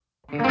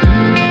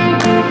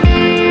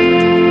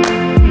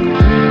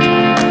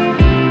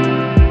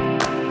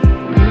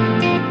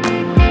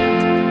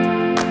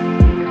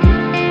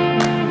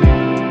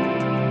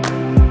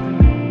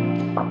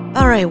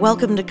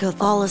welcome to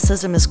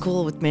Catholicism is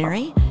Cool with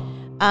Mary.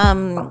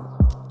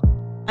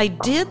 I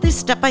did the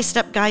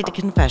step-by-step guide to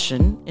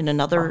confession in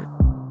another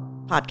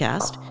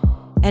podcast,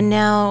 and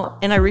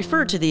I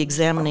refer to the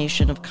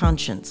examination of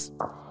conscience.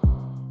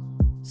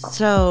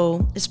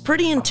 So it's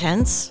pretty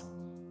intense,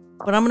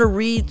 but I'm going to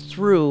read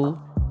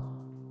through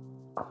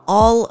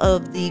all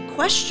of the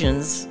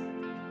questions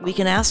we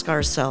can ask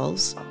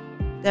ourselves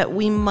that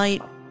we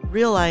might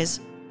realize,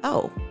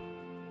 oh,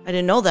 I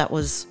didn't know that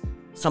was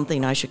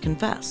something I should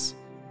confess.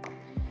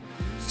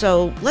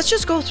 So let's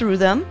just go through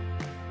them.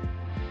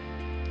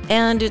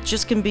 And it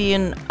just can be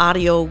an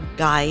audio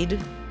guide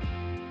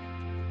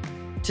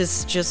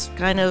to just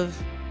kind of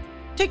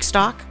take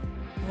stock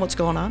of what's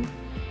going on.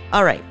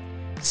 All right.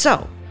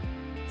 So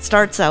it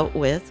starts out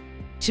with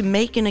to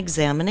make an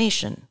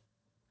examination.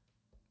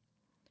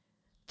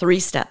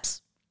 3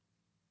 steps.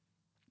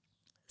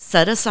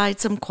 Set aside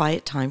some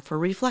quiet time for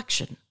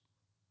reflection.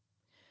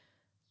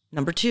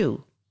 Number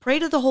 2, pray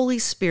to the Holy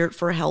Spirit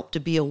for help to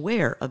be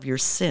aware of your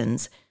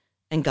sins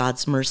and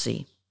God's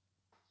mercy.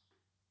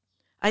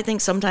 I think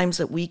sometimes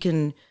that we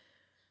can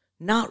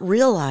not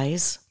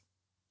realize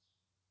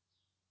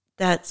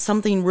that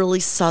something really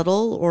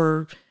subtle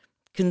or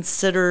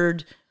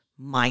considered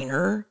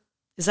minor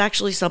is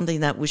actually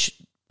something that we should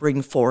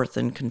bring forth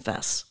and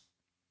confess.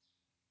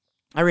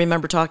 I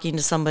remember talking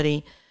to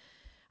somebody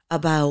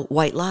about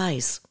white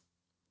lies,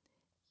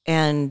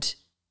 and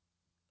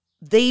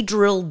they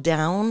drilled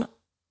down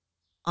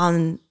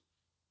on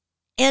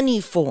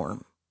any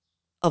form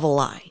of a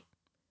lie.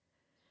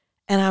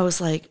 And I was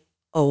like,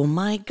 oh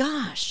my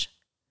gosh,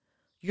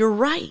 you're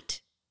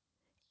right.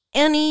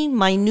 Any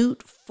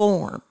minute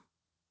form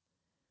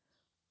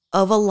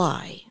of a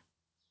lie,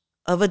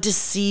 of a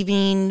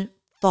deceiving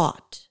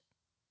thought,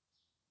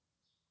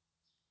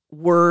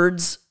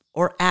 words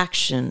or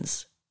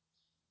actions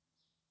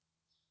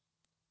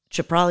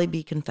should probably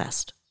be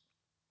confessed.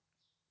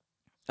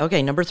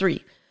 Okay, number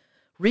 3,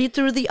 read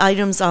through the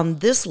items on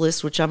this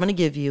list, which I'm going to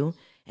give you,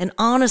 and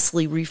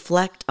honestly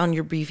reflect on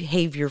your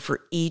behavior for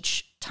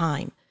each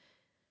time.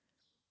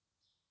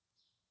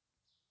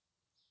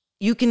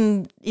 You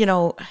can,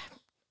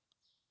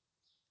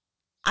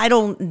 I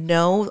don't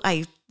know.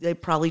 I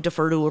probably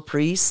defer to a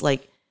priest,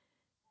 like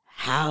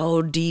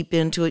how deep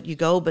into it you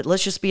go, but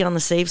let's just be on the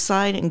safe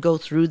side and go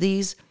through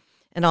these,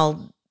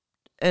 and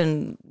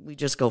we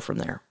just go from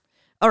there.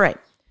 All right.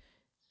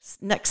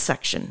 Next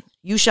section.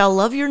 You shall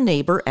love your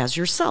neighbor as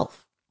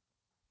yourself.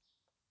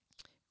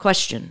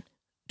 Question.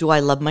 Do I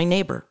love my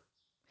neighbor?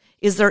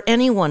 Is there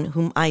anyone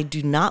whom I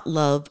do not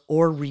love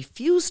or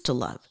refuse to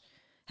love?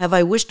 Have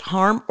I wished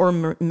harm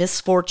or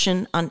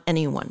misfortune on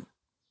anyone?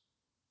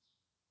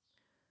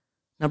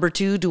 Number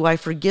 2, do I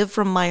forgive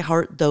from my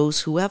heart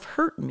those who have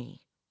hurt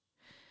me?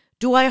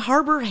 Do I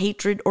harbor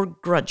hatred or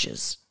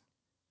grudges?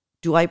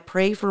 Do I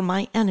pray for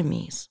my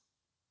enemies?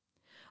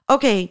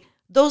 Okay,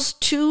 those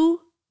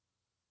 2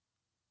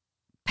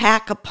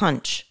 pack a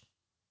punch.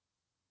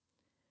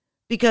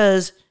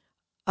 Because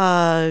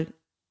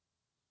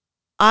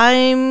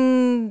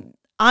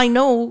I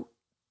know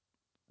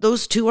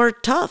those 2 are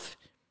tough.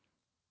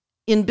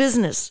 In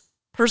business,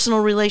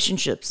 personal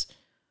relationships,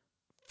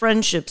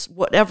 friendships,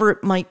 whatever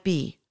it might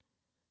be.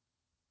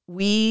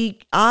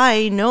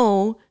 I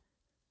know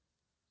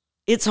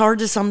it's hard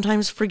to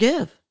sometimes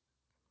forgive.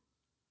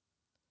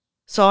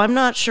 So I'm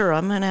not sure.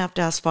 I'm going to have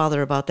to ask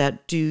Father about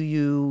that. Do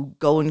you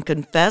go and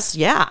confess?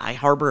 Yeah, I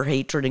harbor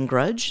hatred and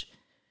grudges.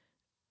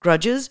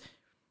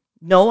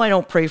 No, I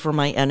don't pray for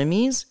my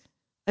enemies.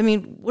 I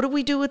mean, what do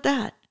we do with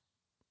that?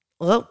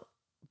 Well,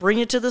 bring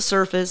it to the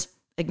surface,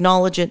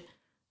 acknowledge it,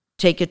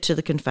 take it to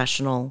the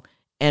confessional,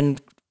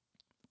 and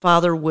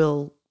Father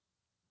will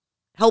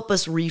help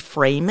us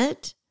reframe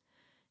it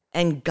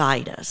and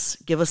guide us,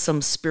 give us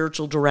some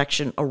spiritual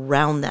direction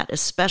around that,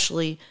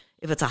 especially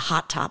if it's a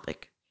hot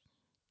topic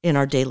in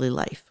our daily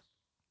life.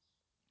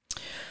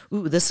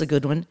 Ooh, this is a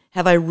good one.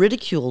 Have I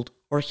ridiculed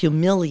or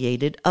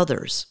humiliated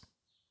others?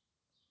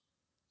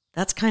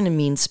 That's kind of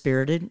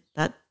mean-spirited.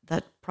 That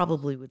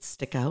probably would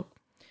stick out.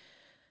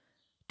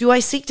 Do I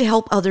seek to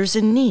help others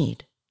in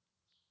need?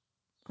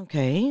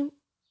 Okay.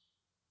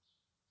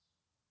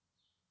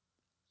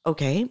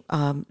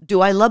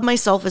 Do I love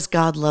myself as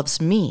God loves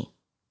me?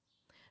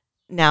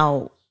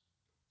 Now,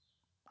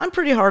 I'm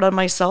pretty hard on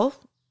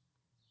myself,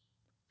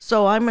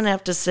 so I'm going to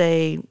have to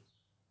say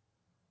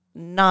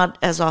not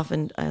as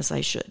often as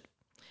I should.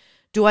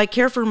 Do I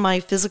care for my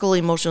physical,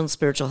 emotional, and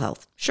spiritual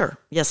health? Sure.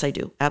 Yes, I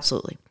do.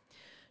 Absolutely.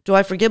 Do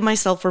I forgive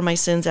myself for my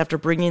sins after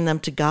bringing them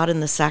to God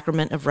in the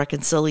sacrament of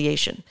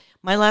reconciliation?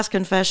 My last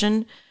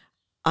confession,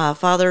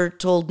 Father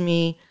told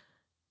me,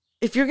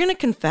 if you're going to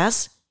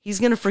confess, he's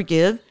going to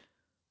forgive,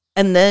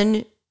 and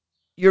then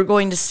you're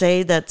going to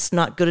say that's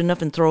not good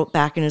enough and throw it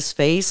back in his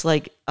face,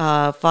 like,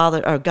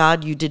 Father or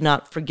God, you did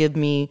not forgive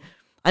me.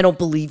 I don't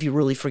believe you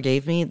really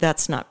forgave me.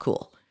 That's not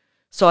cool.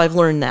 So I've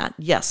learned that.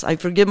 Yes, I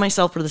forgive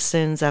myself for the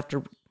sins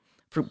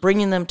for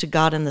bringing them to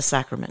God in the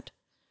sacrament.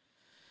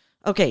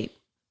 Okay,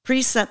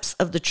 precepts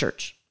of the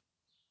church.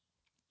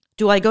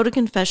 Do I go to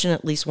confession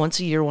at least once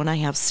a year when I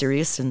have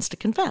serious sins to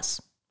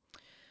confess?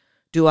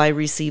 Do I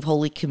receive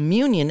Holy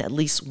Communion at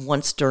least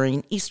once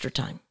during Easter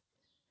time?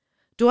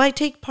 Do I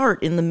take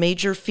part in the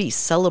major feasts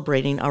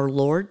celebrating our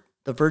Lord,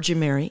 the Virgin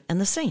Mary,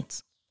 and the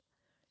saints?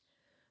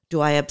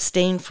 Do I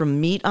abstain from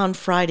meat on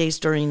Fridays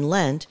during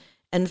Lent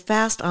and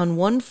fast on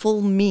one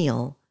full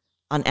meal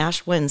on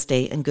Ash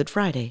Wednesday and Good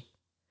Friday?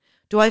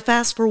 Do I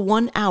fast for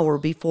 1 hour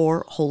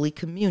before Holy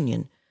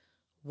Communion,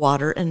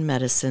 water and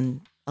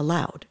medicine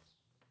allowed?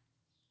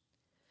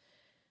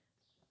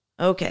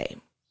 Okay,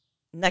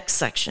 next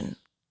section.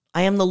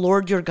 I am the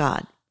Lord your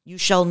God. You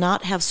shall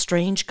not have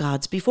strange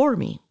gods before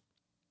me.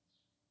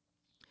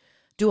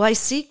 Do I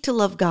seek to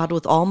love God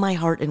with all my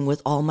heart and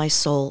with all my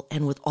soul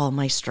and with all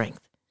my strength?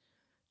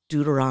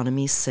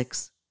 Deuteronomy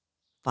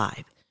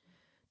 6:5.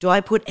 Do I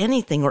put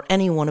anything or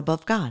anyone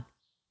above God?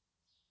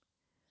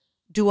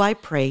 Do I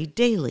pray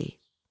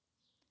daily?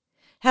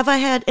 Have I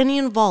had any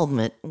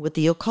involvement with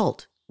the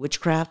occult,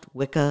 witchcraft,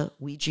 Wicca,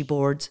 Ouija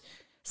boards,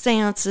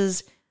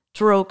 seances,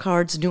 tarot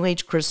cards, New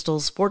Age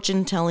crystals,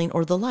 fortune-telling,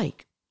 or the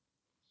like?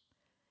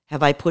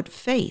 Have I put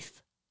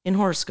faith in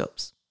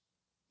horoscopes?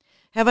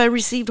 Have I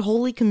received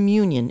Holy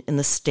Communion in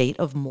the state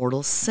of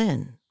mortal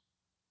sin?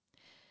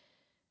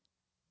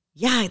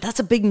 Yeah, that's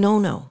a big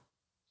no-no.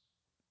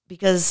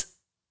 Because,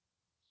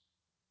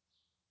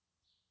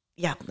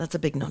 yeah, that's a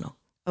big no-no.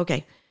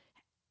 Okay.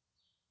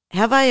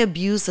 Have I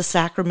abused the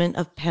sacrament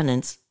of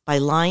penance by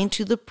lying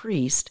to the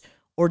priest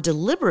or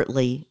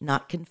deliberately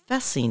not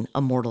confessing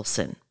a mortal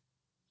sin?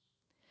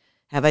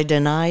 Have I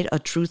denied a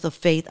truth of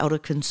faith out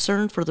of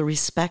concern for the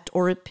respect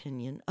or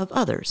opinion of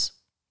others?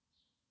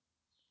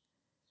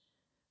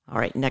 All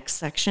right, next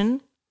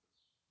section.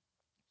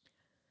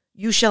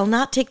 You shall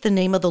not take the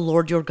name of the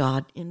Lord your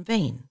God in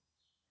vain.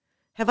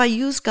 Have I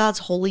used God's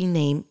holy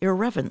name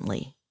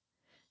irreverently?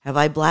 Have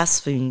I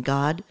blasphemed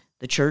God,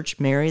 the church,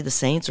 Mary, the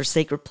saints, or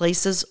sacred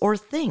places or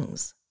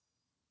things?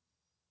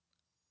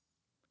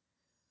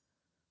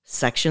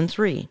 Section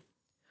 3.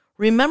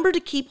 Remember to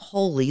keep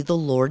holy the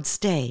Lord's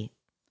day.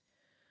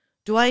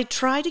 Do I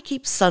try to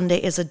keep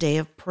Sunday as a day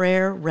of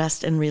prayer,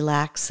 rest, and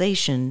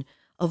relaxation,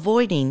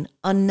 avoiding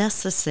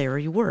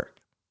unnecessary work?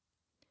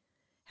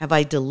 Have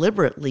I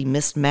deliberately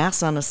missed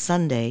Mass on a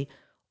Sunday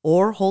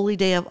or holy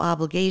day of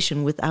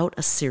obligation without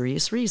a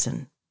serious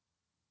reason?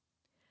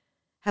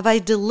 Have I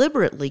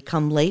deliberately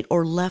come late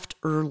or left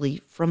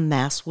early from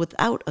Mass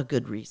without a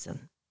good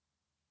reason?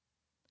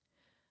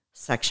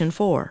 Section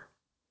 4.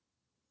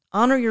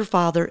 Honor your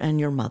father and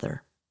your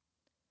mother.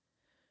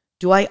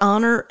 Do I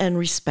honor and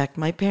respect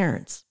my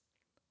parents?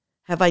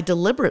 Have I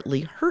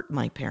deliberately hurt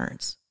my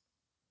parents?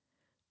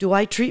 Do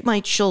I treat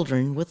my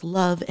children with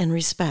love and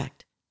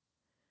respect?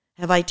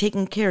 Have I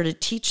taken care to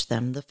teach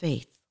them the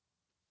faith?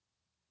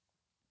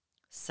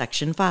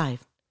 Section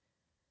 5.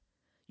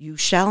 You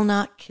shall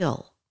not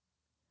kill.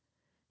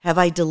 Have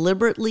I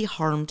deliberately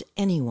harmed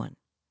anyone?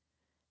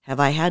 Have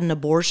I had an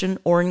abortion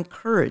or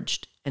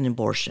encouraged an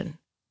abortion?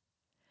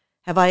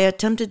 Have I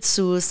attempted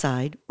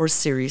suicide or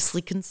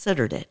seriously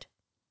considered it?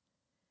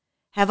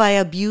 Have I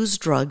abused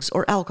drugs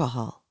or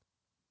alcohol?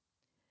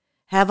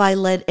 Have I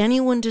led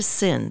anyone to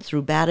sin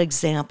through bad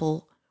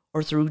example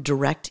or through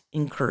direct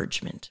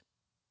encouragement?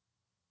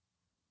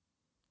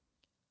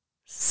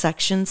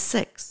 Section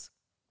 6.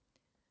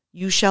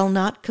 You shall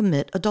not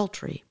commit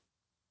adultery.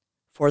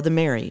 For the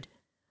married,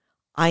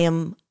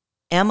 am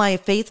I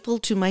faithful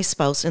to my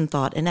spouse in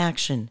thought and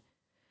action?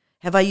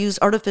 Have I used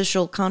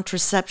artificial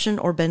contraception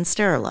or been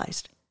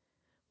sterilized?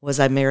 Was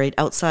I married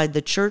outside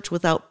the church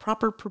without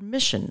proper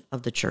permission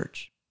of the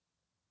church?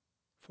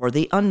 For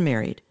the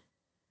unmarried,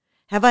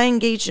 have I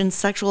engaged in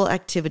sexual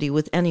activity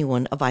with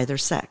anyone of either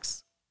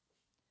sex?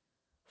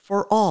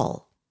 For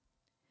all,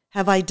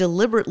 have I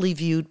deliberately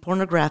viewed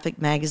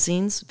pornographic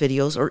magazines,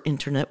 videos, or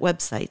internet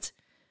websites?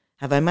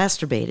 Have I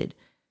masturbated?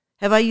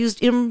 Have I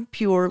used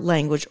impure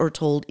language or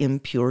told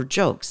impure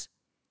jokes?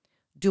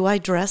 Do I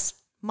dress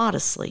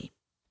modestly?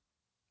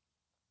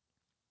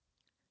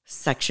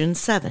 Section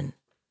 7.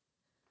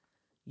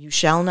 You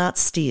shall not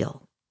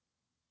steal.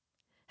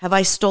 Have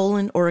I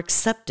stolen or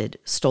accepted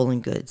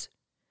stolen goods?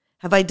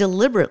 Have I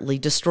deliberately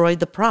destroyed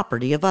the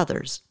property of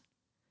others?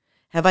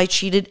 Have I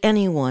cheated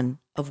anyone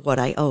of what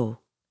I owe?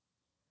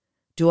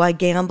 Do I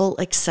gamble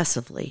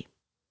excessively?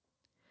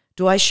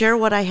 Do I share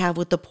what I have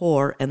with the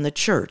poor and the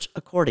church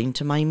according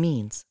to my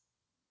means?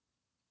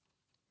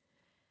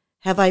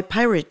 Have I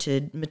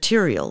pirated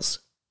materials,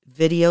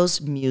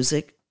 videos,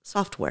 music,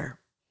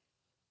 software?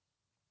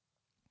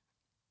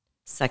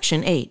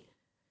 Section 8.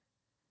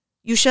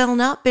 You shall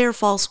not bear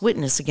false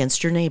witness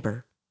against your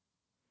neighbor.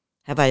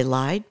 Have I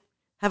lied?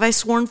 Have I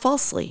sworn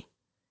falsely?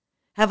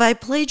 Have I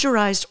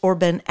plagiarized or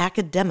been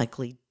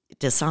academically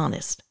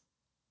dishonest?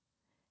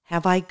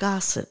 Have I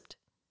gossiped?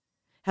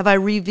 Have I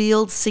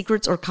revealed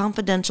secrets or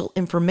confidential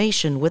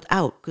information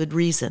without good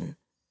reason?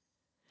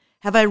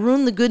 Have I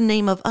ruined the good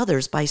name of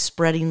others by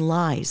spreading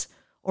lies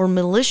or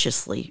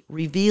maliciously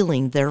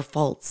revealing their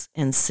faults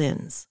and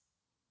sins?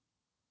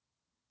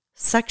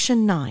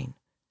 Section 9.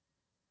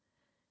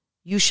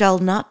 You shall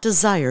not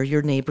desire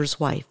your neighbor's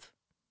wife.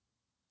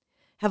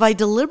 Have I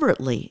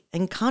deliberately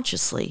and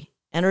consciously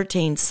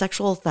entertained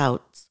sexual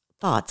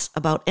thoughts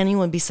about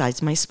anyone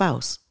besides my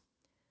spouse?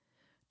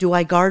 Do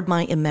I guard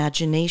my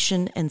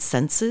imagination and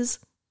senses?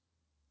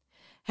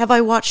 Have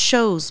I watched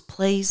shows,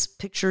 plays,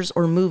 pictures,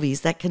 or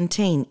movies that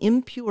contain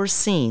impure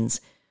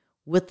scenes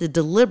with the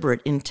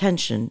deliberate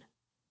intention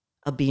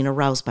of being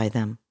aroused by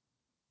them?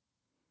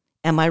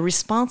 Am I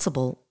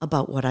responsible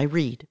about what I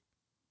read?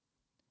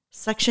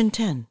 Section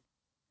 10.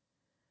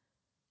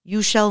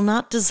 You shall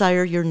not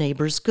desire your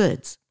neighbor's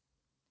goods.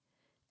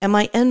 Am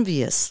I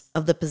envious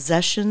of the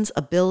possessions,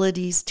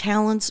 abilities,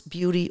 talents,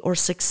 beauty, or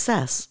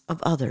success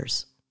of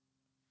others?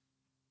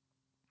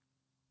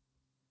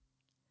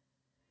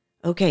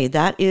 Okay,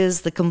 that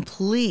is the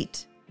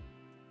complete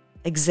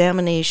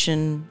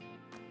examination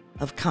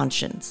of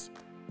conscience.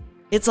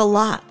 It's a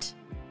lot.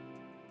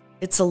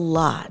 It's a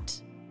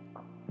lot.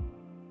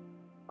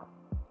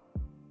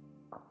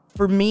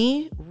 For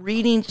me,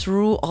 reading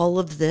through all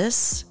of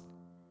this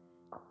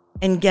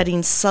and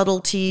getting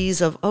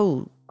subtleties of,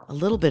 oh, a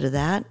little bit of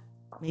that,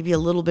 maybe a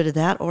little bit of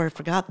that, or I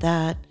forgot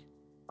that.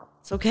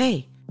 It's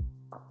okay.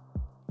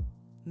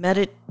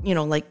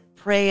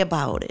 Pray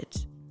about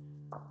it.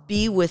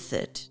 Be with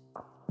it.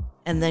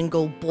 And then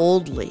go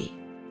boldly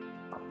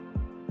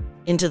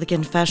into the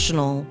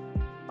confessional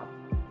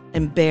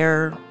and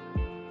bare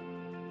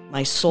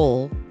my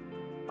soul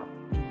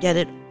and get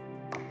it,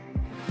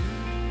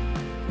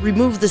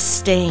 remove the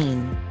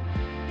stain,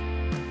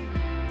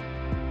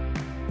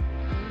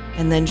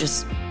 and then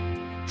just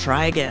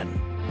try again.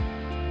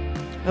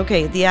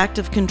 Okay, the act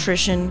of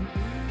contrition.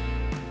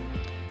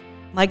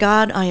 My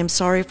God, I am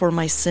sorry for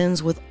my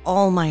sins with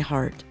all my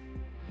heart,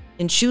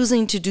 in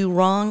choosing to do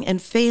wrong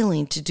and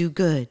failing to do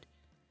good.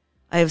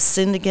 I have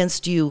sinned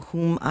against you,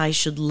 whom I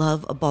should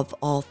love above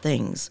all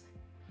things.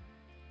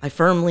 I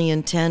firmly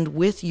intend,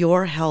 with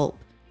your help,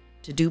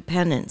 to do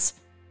penance,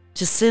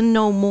 to sin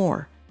no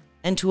more,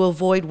 and to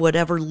avoid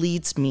whatever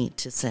leads me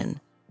to sin.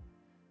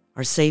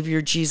 Our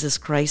Savior Jesus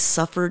Christ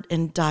suffered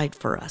and died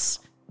for us.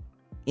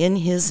 In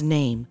his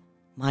name,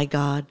 my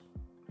God,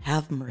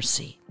 have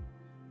mercy.